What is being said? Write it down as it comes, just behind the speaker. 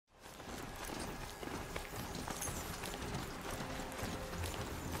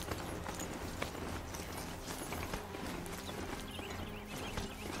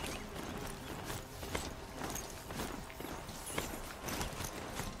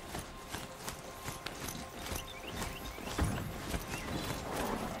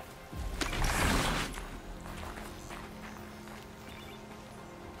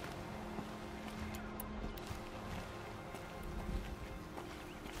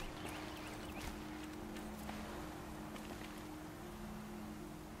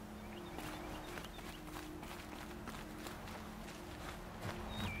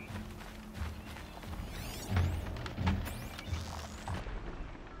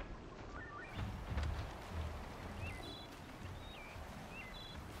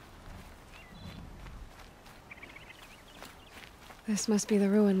This must be the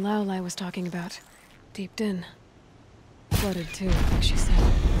ruin Laolai was talking about. Deeped in. Flooded too, like she said.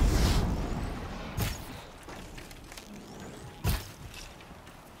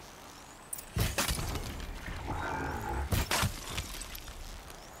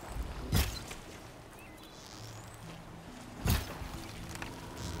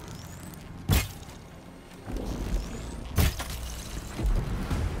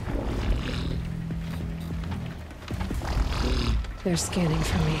 They're scanning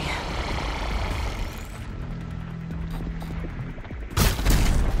for me.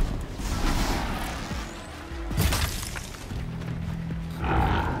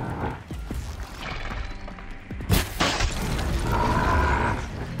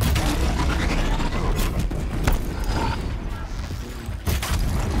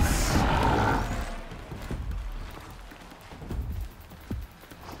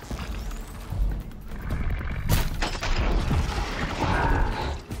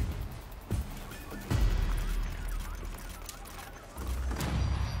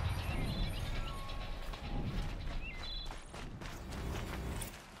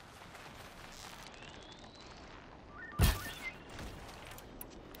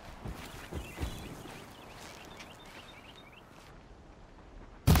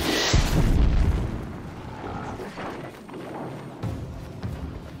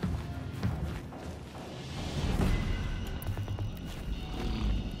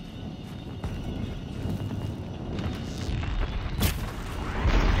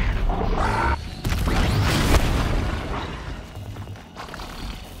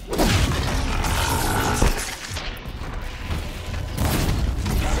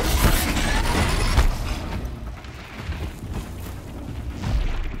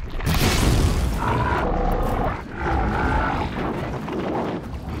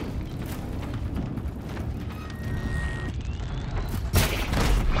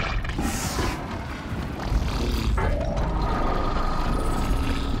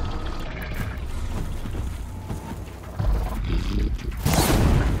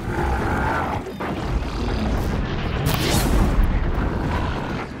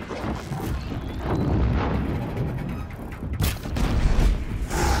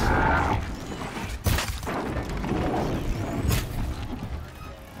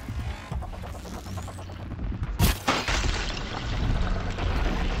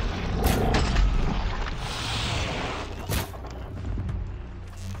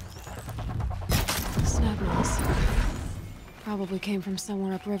 Probably came from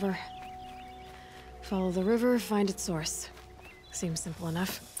somewhere upriver. Follow the river, find its source. Seems simple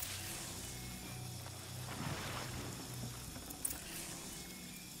enough.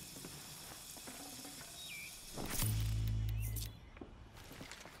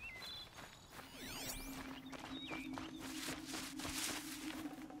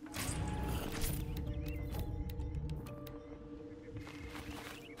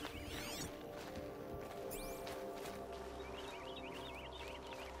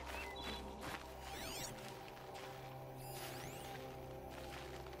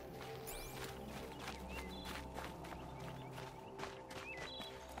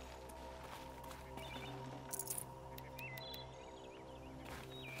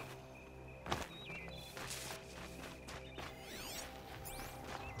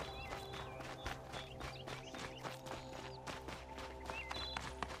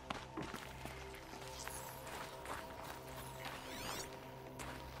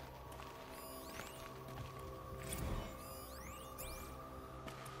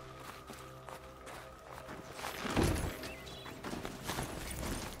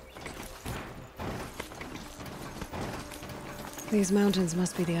 These mountains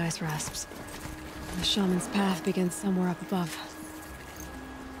must be the ice rasps. The shaman's path begins somewhere up above.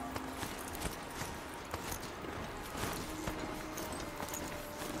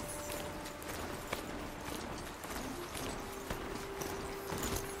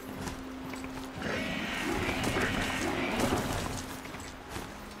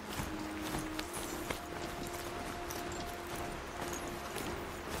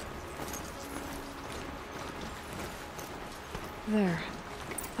 There.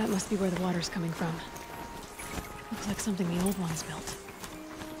 That must be where the water's coming from. Looks like something the old ones built.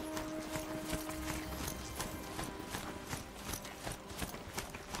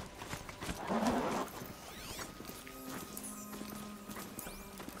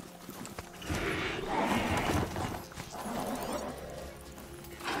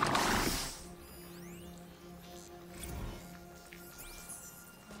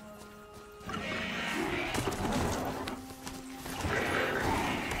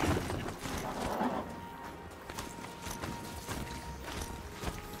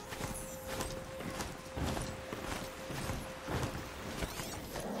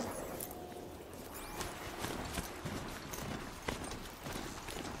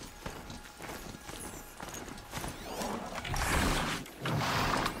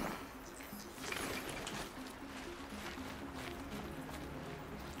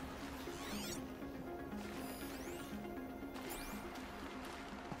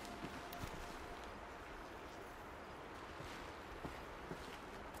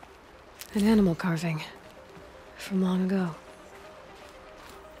 An animal carving. From long ago.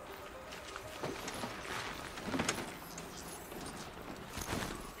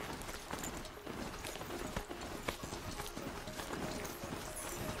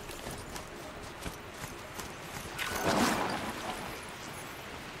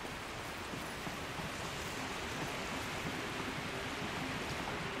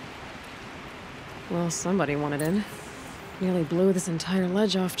 Well, somebody wanted in. Nearly blew this entire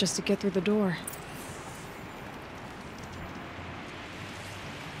ledge off just to get through the door.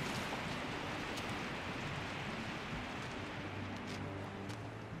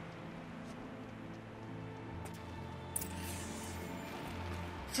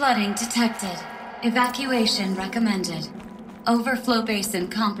 Flooding detected. Evacuation recommended. Overflow basin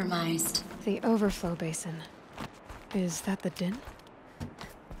compromised. The overflow basin. Is that the din?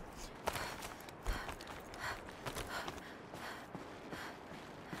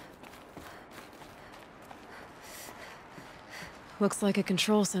 Looks like a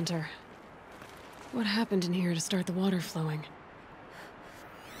control center. What happened in here to start the water flowing?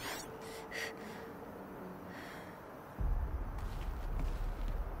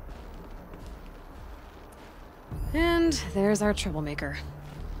 And there's our troublemaker.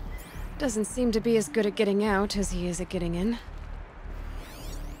 Doesn't seem to be as good at getting out as he is at getting in.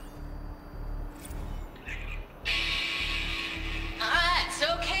 It's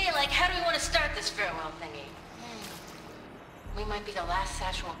okay. Like, how do we want to start this farewell thingy? We might be the last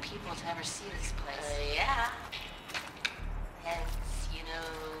Satchel people to ever see this place. Yeah. Hence, you know,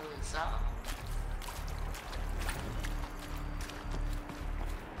 so.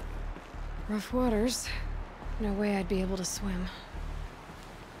 Rough waters. No way I'd be able to swim.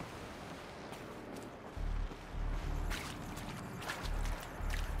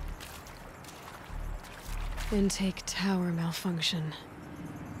 Intake tower malfunction.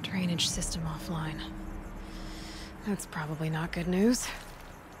 Drainage system offline. That's probably not good news.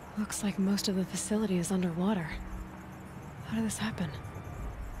 Looks like most of the facility is underwater. How did this happen?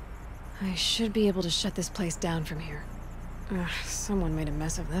 I should be able to shut this place down from here. Someone made a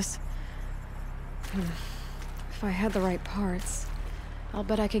mess of this. If I had the right parts, I'll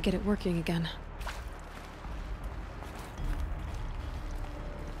bet I could get it working again.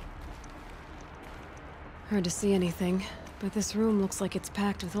 Hard to see anything, but this room looks like it's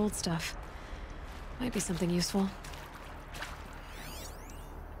packed with old stuff. Might be something useful.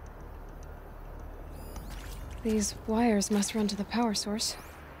 These wires must run to the power source.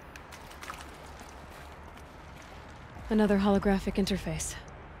 Another holographic interface.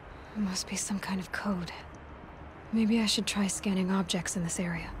 Must be some kind of code. Maybe I should try scanning objects in this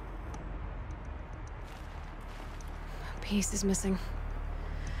area. A piece is missing.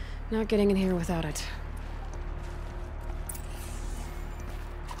 Not getting in here without it.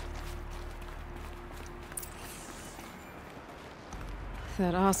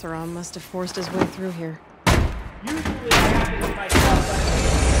 That Oseram must have forced his way through here. Usually I have to hit myself,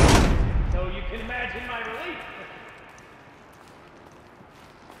 so you can imagine my relief.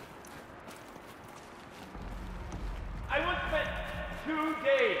 I once spent 2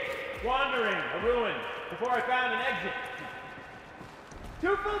 days wandering a ruin before I found an exit.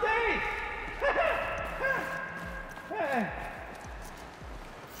 2 full days!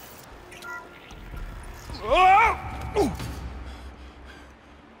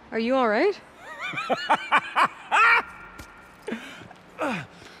 Are you all right?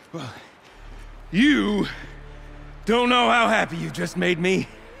 Well, you don't know how happy you just made me.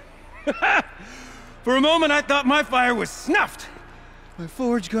 For a moment, I thought my fire was snuffed. My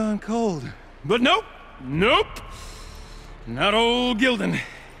forge gone cold. But nope, nope. Not old Gildan.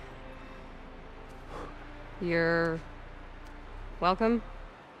 You're... welcome?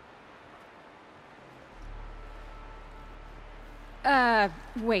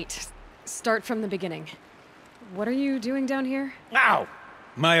 Wait. Start from the beginning. What are you doing down here? Ow!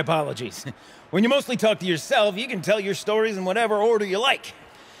 My apologies. When you mostly talk to yourself, you can tell your stories in whatever order you like.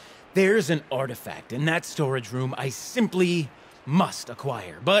 There's an artifact in that storage room I simply must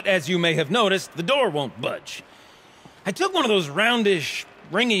acquire. But as you may have noticed, the door won't budge. I took one of those roundish,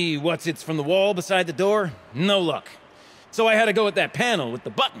 ringy what's-its from the wall beside the door. No luck. So I had to go with that panel with the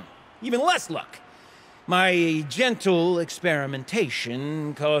button. Even less luck. My gentle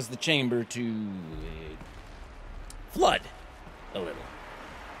experimentation caused the chamber to... flood a little.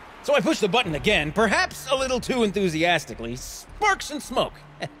 So I pushed the button again, perhaps a little too enthusiastically. Sparks and smoke.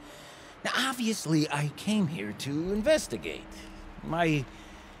 Now, obviously, I came here to investigate. My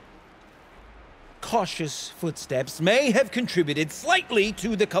cautious footsteps may have contributed slightly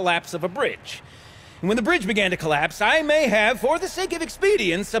to the collapse of a bridge. And when the bridge began to collapse, I may have, for the sake of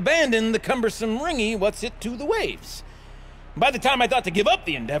expedience, abandoned the cumbersome ringy what's-it to the waves. By the time I thought to give up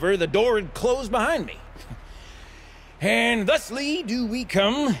the endeavor, the door had closed behind me. And thusly do we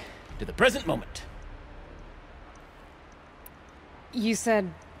come to the present moment. You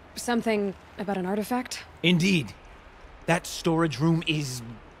said something about an artifact? Indeed. That storage room is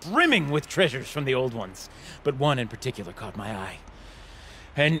brimming with treasures from the old ones, but one in particular caught my eye.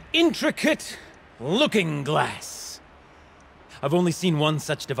 An intricate looking glass. I've only seen one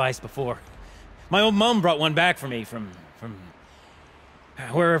such device before. My old mum brought one back for me from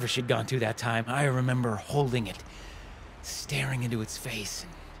wherever she'd gone to that time. I remember holding it, staring into its face,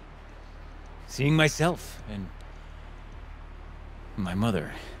 and seeing myself and my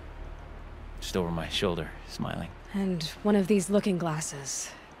mother just over my shoulder, smiling. And one of these looking glasses.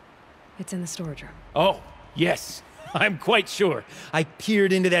 It's in the storage room. Oh, yes. I'm quite sure. I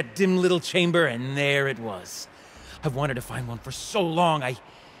peered into that dim little chamber, and there it was. I've wanted to find one for so long.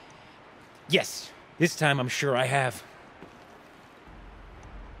 Yes, this time I'm sure I have.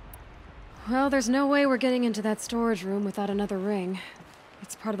 Well, there's no way we're getting into that storage room without another ring.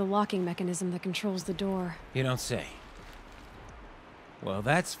 It's part of the locking mechanism that controls the door. You don't say. Well,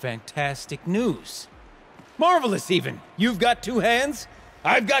 that's fantastic news. Marvelous, even. You've got two hands.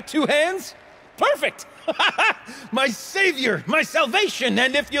 I've got two hands. Perfect! My savior, my salvation,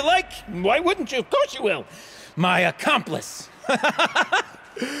 and if you like, why wouldn't you? Of course you will. My accomplice.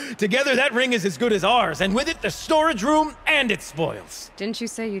 Together, that ring is as good as ours, and with it, the storage room and its spoils. Didn't you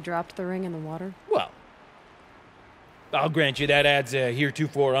say you dropped the ring in the water? Well, I'll grant you that adds a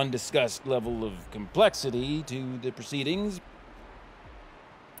heretofore undiscussed level of complexity to the proceedings.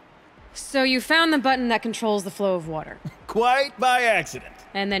 So you found the button that controls the flow of water. Quite by accident.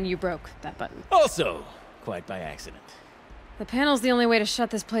 And then you broke that button. Also, quite by accident. The panel's the only way to shut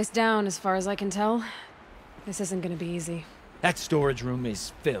this place down, as far as I can tell. This isn't gonna be easy. That storage room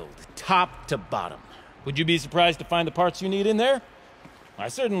is filled, top to bottom. Would you be surprised to find the parts you need in there? I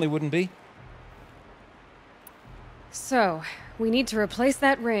certainly wouldn't be. So, we need to replace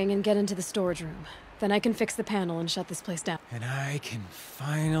that ring and get into the storage room. Then I can fix the panel and shut this place down. And I can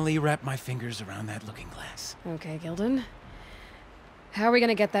finally wrap my fingers around that looking glass. Okay, Gilden. How are we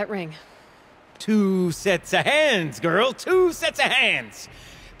gonna get that ring? 2 sets of hands, girl. 2 sets of hands.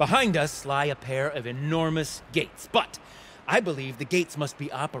 Behind us lie a pair of enormous gates, but I believe the gates must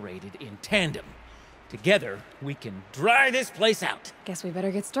be operated in tandem. Together, we can dry this place out. Guess we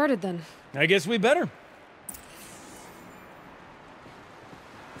better get started then. I guess we better.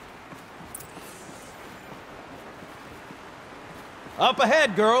 Up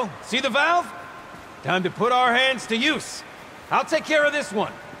ahead, girl. See the valve? Time to put our hands to use. I'll take care of this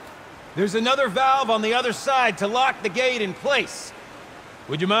one. There's another valve on the other side to lock the gate in place.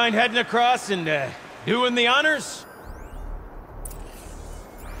 Would you mind heading across and doing the honors?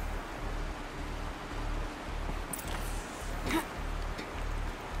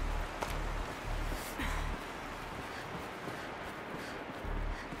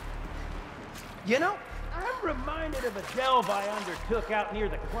 You know, I'm reminded of a delve I undertook out near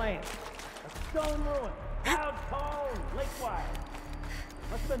the clan. A stone ruin, cloud tall and lake wide.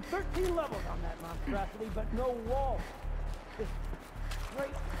 Must have been 13 levels on that monstrosity, but no walls. Just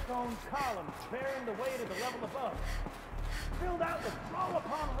straight stone columns bearing the weight of the level above. Filled out with row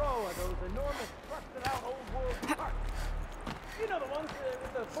upon row of those enormous rusted out old world carts. You know the ones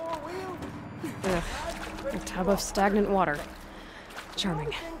with the 4 wheels? Ugh, a tub of stagnant water. Charming.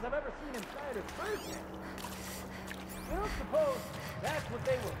 Things I've ever seen inside are birds. You don't suppose that's what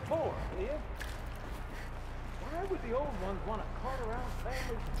they were for, do you? Why would the old ones want to cart around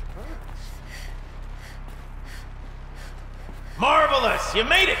families of birds? Marvelous! You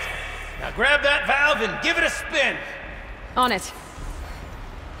made it! Now grab that valve and give it a spin. On it.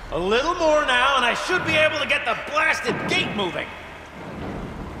 A little more now, and I should be able to get the blasted gate moving.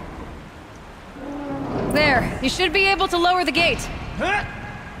 There. You should be able to lower the gate. Huh?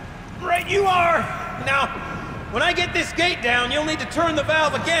 Right you are! Now, when I get this gate down, you'll need to turn the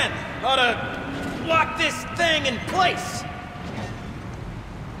valve again. Ought to lock this thing in place.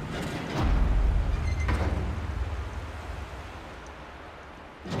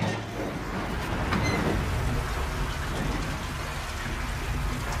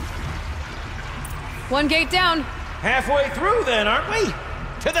 One gate down. Halfway through then, aren't we?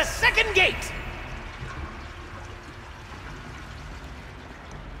 To the second gate!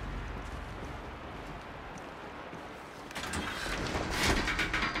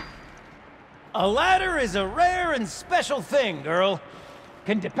 A ladder is a rare and special thing, girl.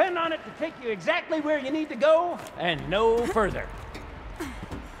 Can depend on it to take you exactly where you need to go, and no further.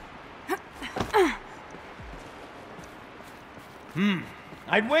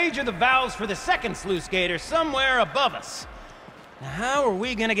 I'd wager the valves for the second sluice gate are somewhere above us. Now, how are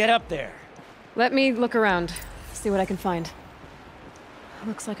we gonna get up there? Let me look around, see what I can find.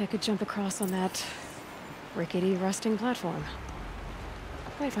 Looks like I could jump across on that rickety, rusting platform.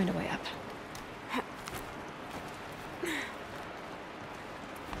 Might find a way up.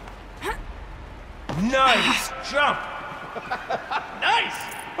 Nice jump! Nice!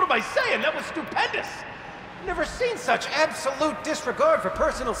 What am I saying? That was stupendous! Never seen such absolute disregard for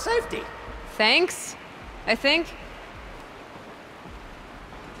personal safety. Thanks, I think.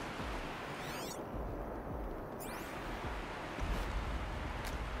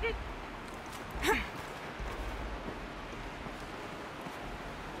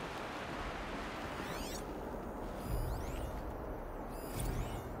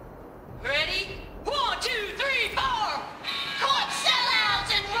 Ready? 1, 2, 3, 4! Caught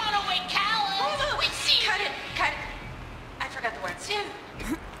sellouts and runaway cowards! We see you! Cut it! I forgot the words.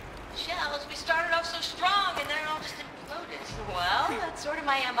 Shells, we started off so strong and then it all just imploded. Well, that's sort of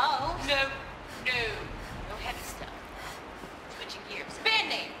my MO. No heavy stuff. Switching gears.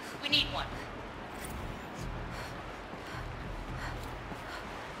 Band-aid! We need one.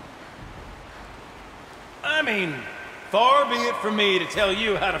 I mean, far be it from me to tell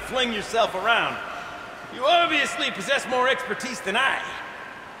you how to fling yourself around. You obviously possess more expertise than I.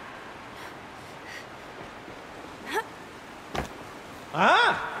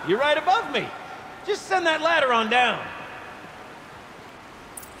 Ah, you're right above me. Just send that ladder on down.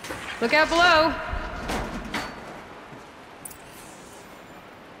 Look out below.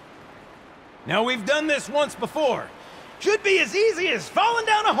 Now, we've done this once before. Should be as easy as falling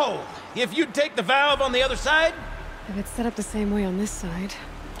down a hole. If you'd take the valve on the other side. If it's set up the same way on this side,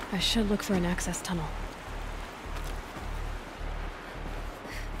 I should look for an access tunnel.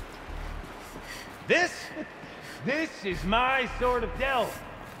 This is my sort of delve.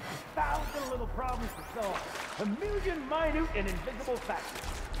 1,000 little problems to solve. 1,000,000 minute and invisible factors.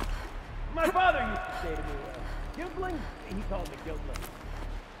 My father used to say to me, Gildling, he called me Gildling.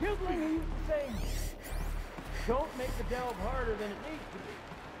 Gildling, he used to say, don't make the delve harder than it needs to be.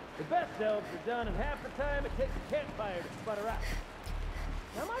 The best delves are done in half the time it takes a campfire to sputter out.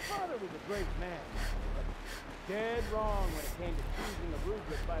 Now, my father was a great man, but dead wrong when it came to choosing a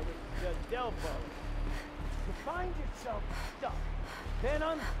rubric by which to judge delve quality. To find yourself stuck, then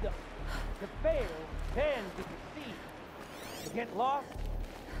unstuck. To fail, then to succeed. To get lost,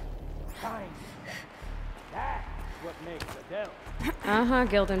 find yourself. That's what makes a delve. Uh-huh,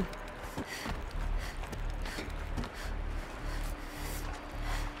 Gildan.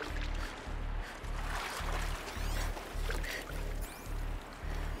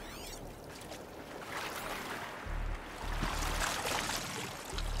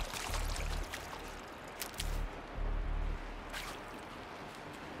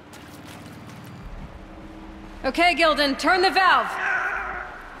 Okay, Gildan, turn the valve.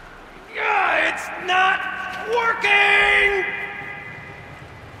 It's not working!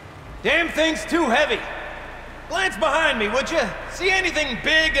 Damn thing's too heavy. Glance behind me, would you? See anything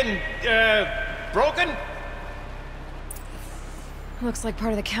big and, broken? Looks like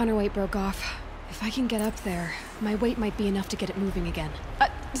part of the counterweight broke off. If I can get up there, my weight might be enough to get it moving again.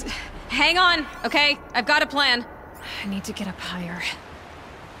 Hang on, okay? I've got a plan. I need to get up higher.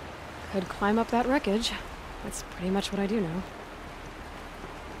 Could climb up that wreckage. That's pretty much what I do now.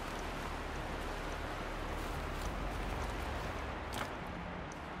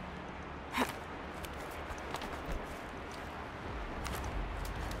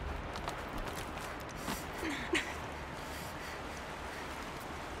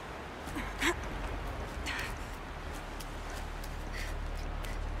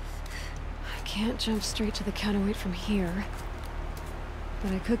 I can't jump straight to the counterweight from here,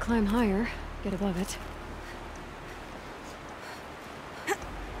 but I could climb higher, get above it.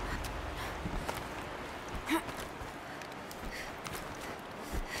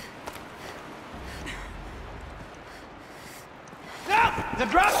 The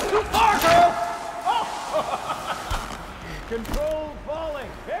drop's too far, girl! Oh! Controlled falling.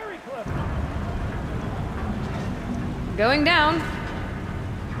 Very clever. Going down.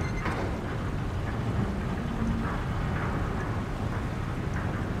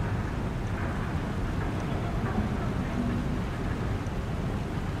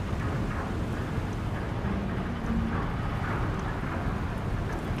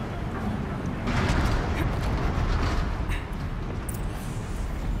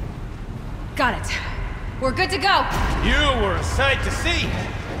 Got it. We're good to go. You were a sight to see.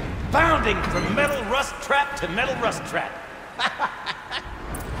 Bounding from metal rust trap to metal rust trap.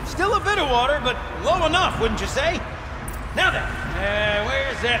 Still a bit of water, but low enough, wouldn't you say? Now then,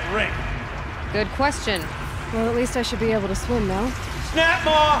 where's that ring? Good question. Well, at least I should be able to swim now. Snap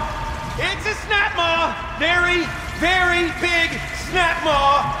maw! It's a snap maw! Very, very big snap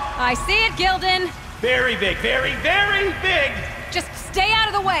maw! I see it, Gildan! Very big, very, very big! Just stay out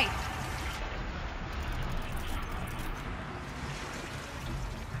of the way!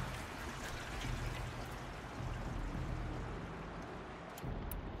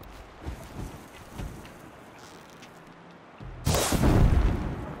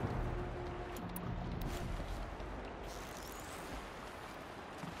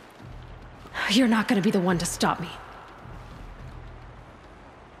 You're not gonna be the one to stop me.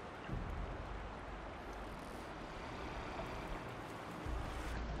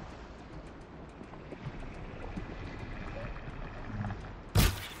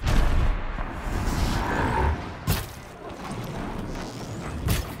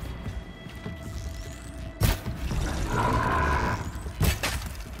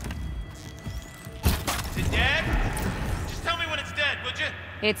 Is it dead? Just tell me when it's dead, would you?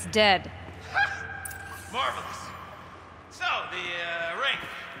 It's dead. Marvelous. So, the ring.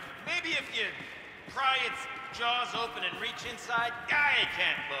 Maybe if you pry its jaws open and reach inside, it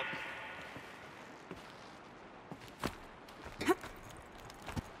can't look.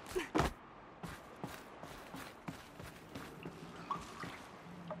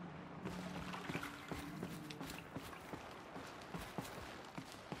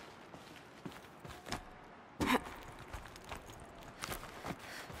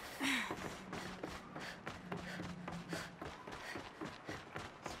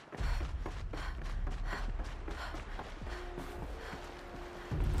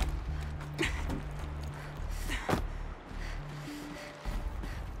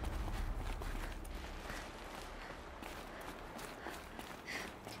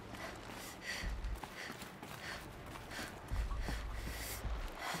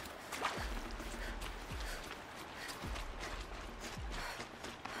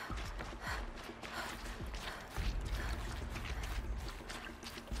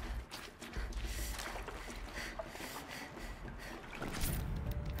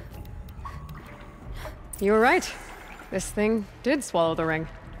 You were right. This thing did swallow the ring.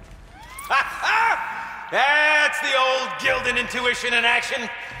 That's the old Gildan intuition in action.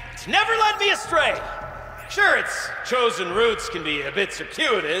 It's never led me astray. Sure, its chosen routes can be a bit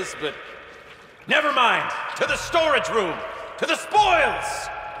circuitous, but never mind. To the storage room. To the spoils.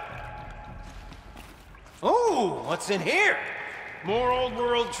 Ooh, what's in here? More old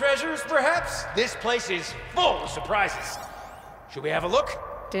world treasures, perhaps? This place is full of surprises. Should we have a look?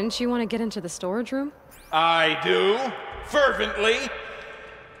 Didn't you want to get into the storage room? I do, fervently.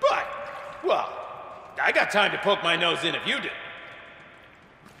 But, well, I got time to poke my nose in if you do.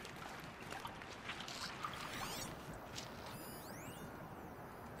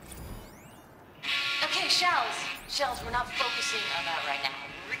 Okay, Shells. Shells, we're not focusing on that right now.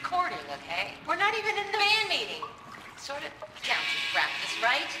 We're recording, okay? We're not even in the band meeting. Sort of counts as practice,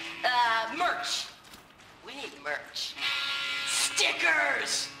 right? Merch. We need merch.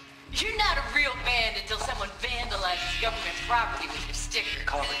 Stickers! You're not a real band until someone vandalizes government property with your sticker.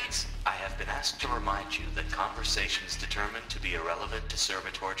 Colleagues, I have been asked to remind you that conversations determined to be irrelevant to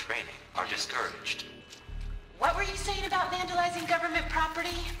servitor training are discouraged. What were you saying about vandalizing government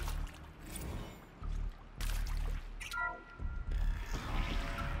property?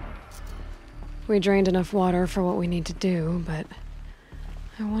 We drained enough water for what we need to do, but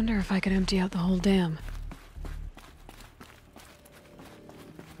I wonder if I could empty out the whole dam.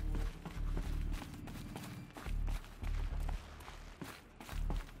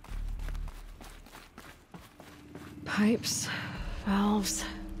 Pipes, valves.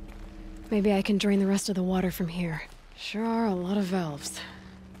 Maybe I can drain the rest of the water from here. Sure are a lot of valves.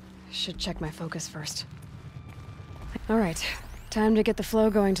 Should check my focus first. Alright, time to get the flow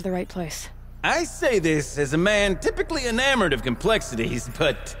going to the right place. I say this as a man typically enamored of complexities,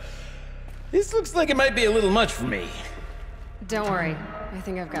 but this looks like it might be a little much for me. Don't worry, I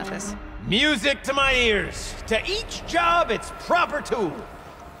think I've got this. Music to my ears. To each job, its proper tool.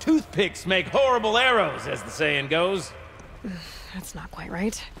 Toothpicks make horrible arrows, as the saying goes. That's not quite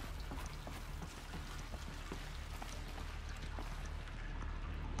right.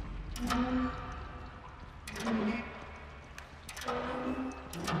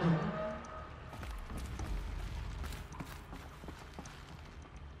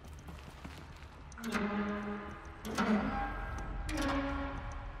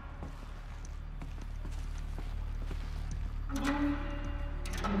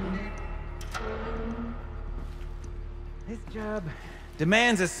 This job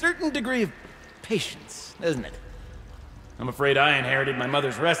demands a certain degree of patience, doesn't it? I'm afraid I inherited my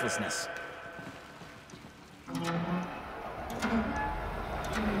mother's restlessness.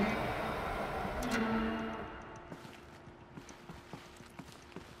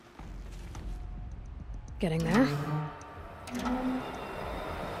 Getting there.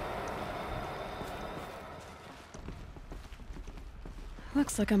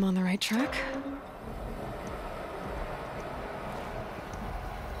 Looks like I'm on the right track.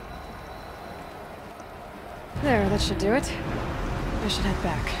 There, that should do it. I should head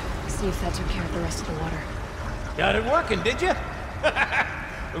back, see if that took care of the rest of the water. Got it working, did you?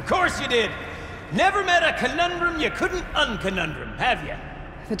 Of course you did. Never met a conundrum you couldn't unconundrum, have you?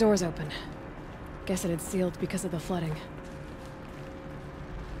 The door's open. Guess it had sealed because of the flooding.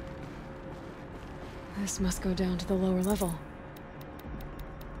 This must go down to the lower level.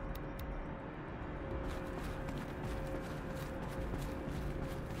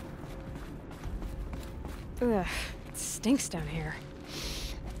 Ugh, it stinks down here.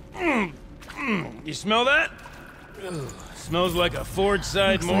 You smell that? Ugh, smells like a forge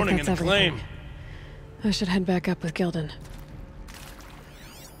side Looks morning like in that's the claim. everything. I should head back up with Gildan.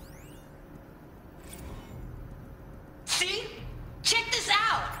 See? Check this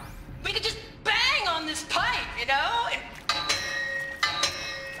out. We could just bang on this pipe, you know? And...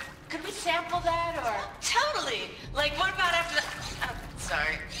 Could we sample that, or...? Totally. Like, what about after the... Oh,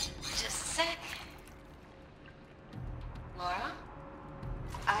 sorry. Just a sec. Laura?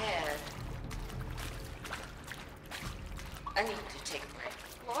 I need to take a break.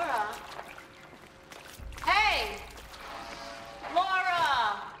 Laura? Hey!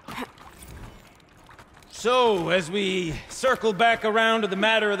 Laura! So, as we circle back around to the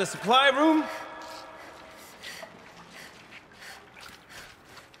matter of the supply room...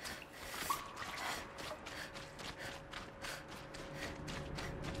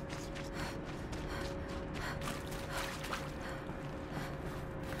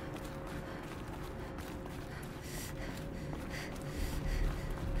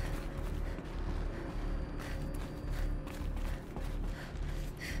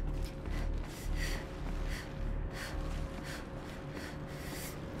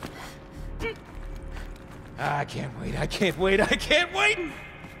 I can't wait, I can't wait, I can't wait!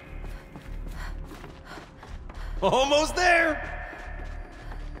 Almost there!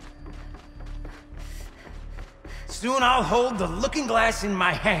 Soon I'll hold the looking glass in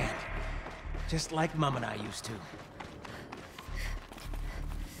my hand. Just like Mum and I used to.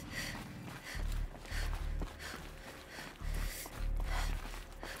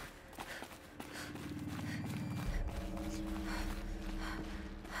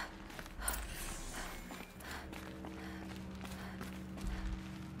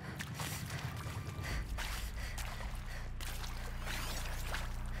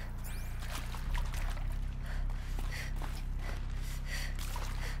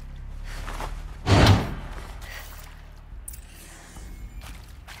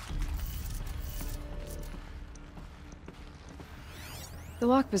 The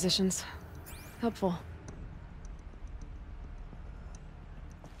lock positions. Helpful.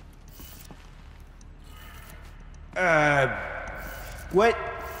 What,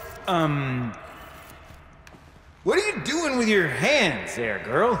 what are you doing with your hands there,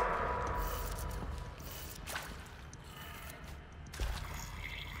 girl?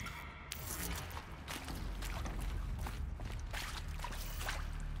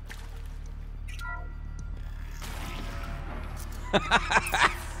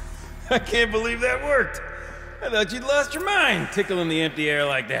 I can't believe that worked. I thought you'd lost your mind, tickling the empty air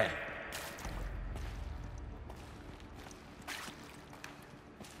like that.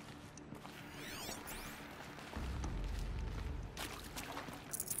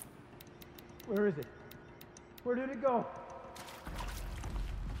 Where is it? Where did it go?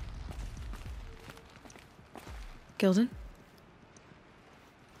 Gildan?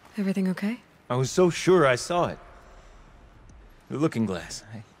 Everything okay? I was so sure I saw it. The looking glass.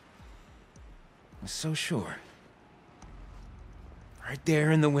 I was so sure. Right there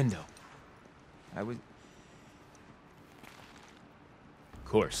in the window. I was... Of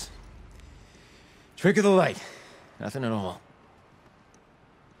course. Trick of the light. Nothing at all.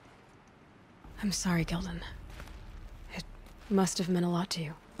 I'm sorry, Gildan. It must have meant a lot to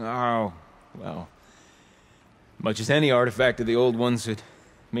you. Oh, well. Much as any artifact of the old ones would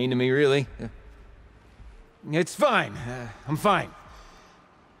mean to me, really. It's fine. I'm fine.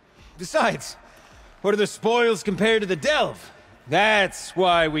 Besides, what are the spoils compared to the delve? That's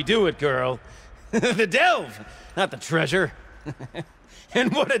why we do it, girl. The delve, not the treasure.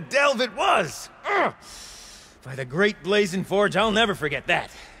 And what a delve it was! Ugh. By the great blazing forge, I'll never forget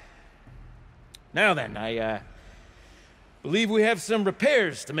that. Now then, Believe we have some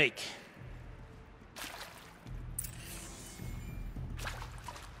repairs to make.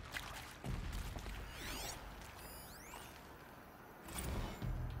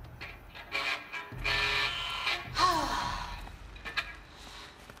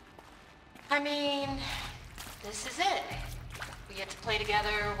 I mean, this is it. We get to play together,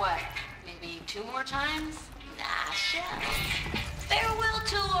 what, maybe 2 more times? Nah, shit. Farewell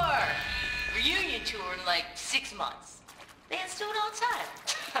tour! Reunion tour in like 6 months. Bands do it all the time.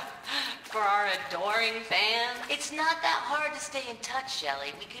 For our adoring fans. It's not that hard to stay in touch,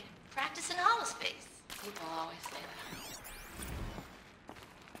 Shelley. We could practice in holospace. People always say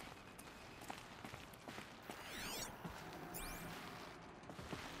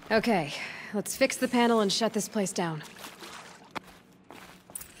that. Okay, let's fix the panel and shut this place down.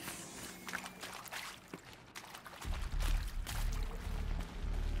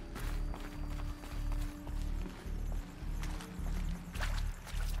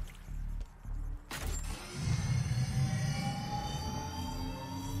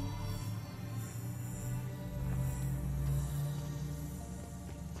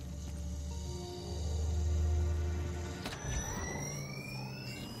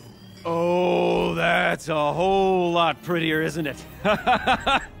 Oh, that's a whole lot prettier, isn't it?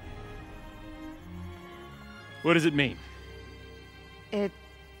 What does it mean? It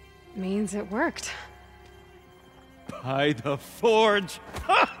means it worked. By the Forge!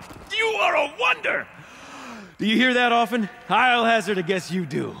 Ha! You are a wonder! Do you hear that often? I'll hazard a guess you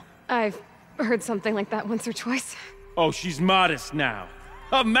do. I've heard something like that once or twice. Oh, she's modest now.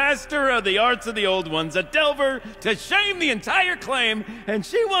 A master of the arts of the old ones, a delver to shame the entire claim, and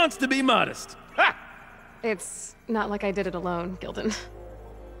she wants to be modest. Ha! It's not like I did it alone, Gildan.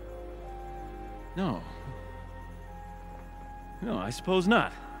 No. No, I suppose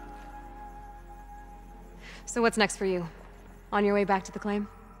not. So what's next for you? On your way back to the claim?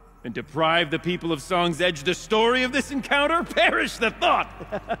 And deprive the people of Song's Edge the story of this encounter? Perish the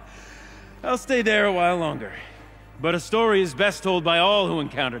thought! I'll stay there a while longer. But a story is best told by all who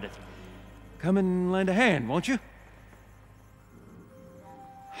encountered it. Come and lend a hand, won't you?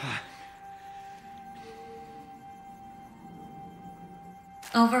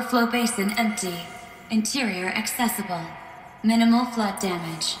 Overflow basin empty. Interior accessible. Minimal flood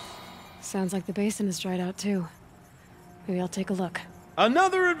damage. Sounds like the basin is dried out too. Maybe I'll take a look.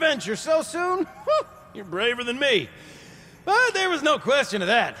 Another adventure so soon? You're braver than me. But there was no question of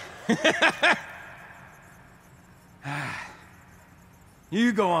that.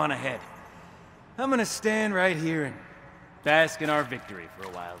 You go on ahead. I'm gonna stand right here and bask in our victory for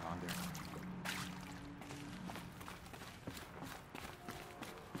a while longer.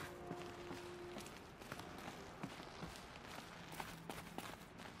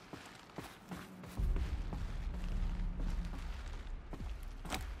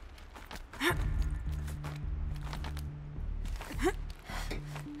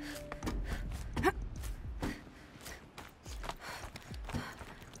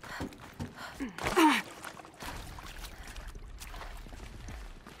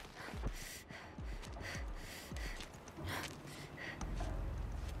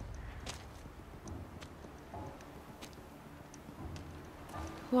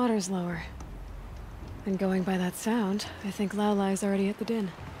 Water's lower. And going by that sound, I think Lao Lai's already at the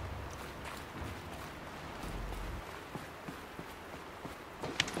din.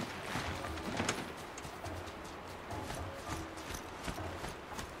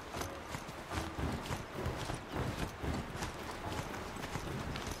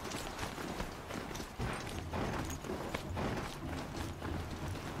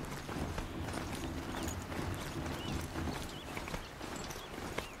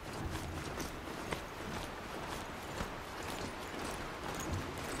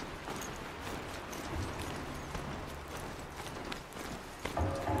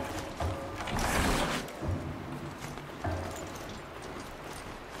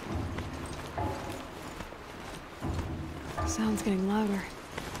 Sound's getting louder.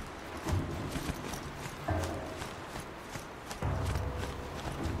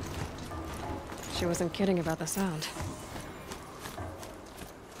 She wasn't kidding about the sound.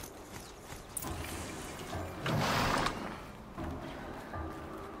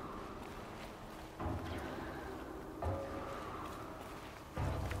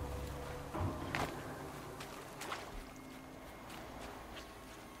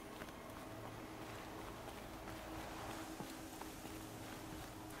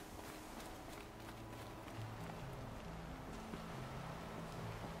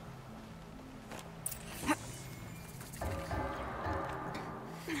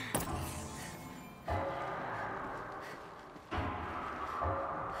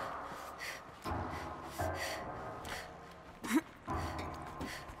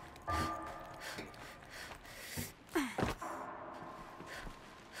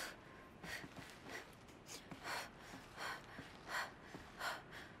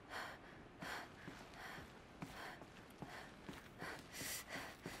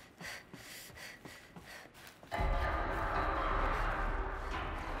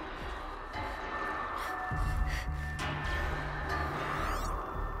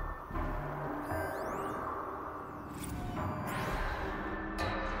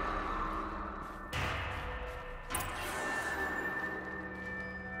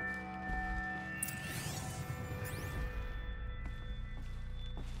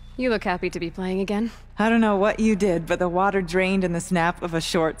 You look happy to be playing again. I don't know what you did, but the water drained in the snap of a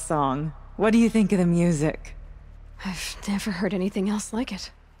short song. What do you think of the music? I've never heard anything else like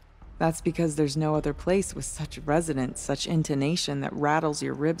it. That's because there's no other place with such resonance, such intonation that rattles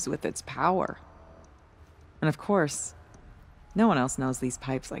your ribs with its power. And of course, no one else knows these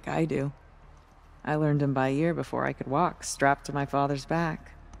pipes like I do. I learned them by ear before I could walk, strapped to my father's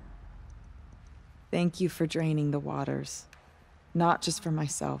back. Thank you for draining the waters. Not just for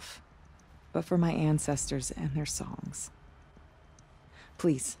myself, but for my ancestors and their songs.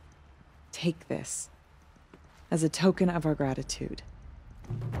 Please, take this as a token of our gratitude.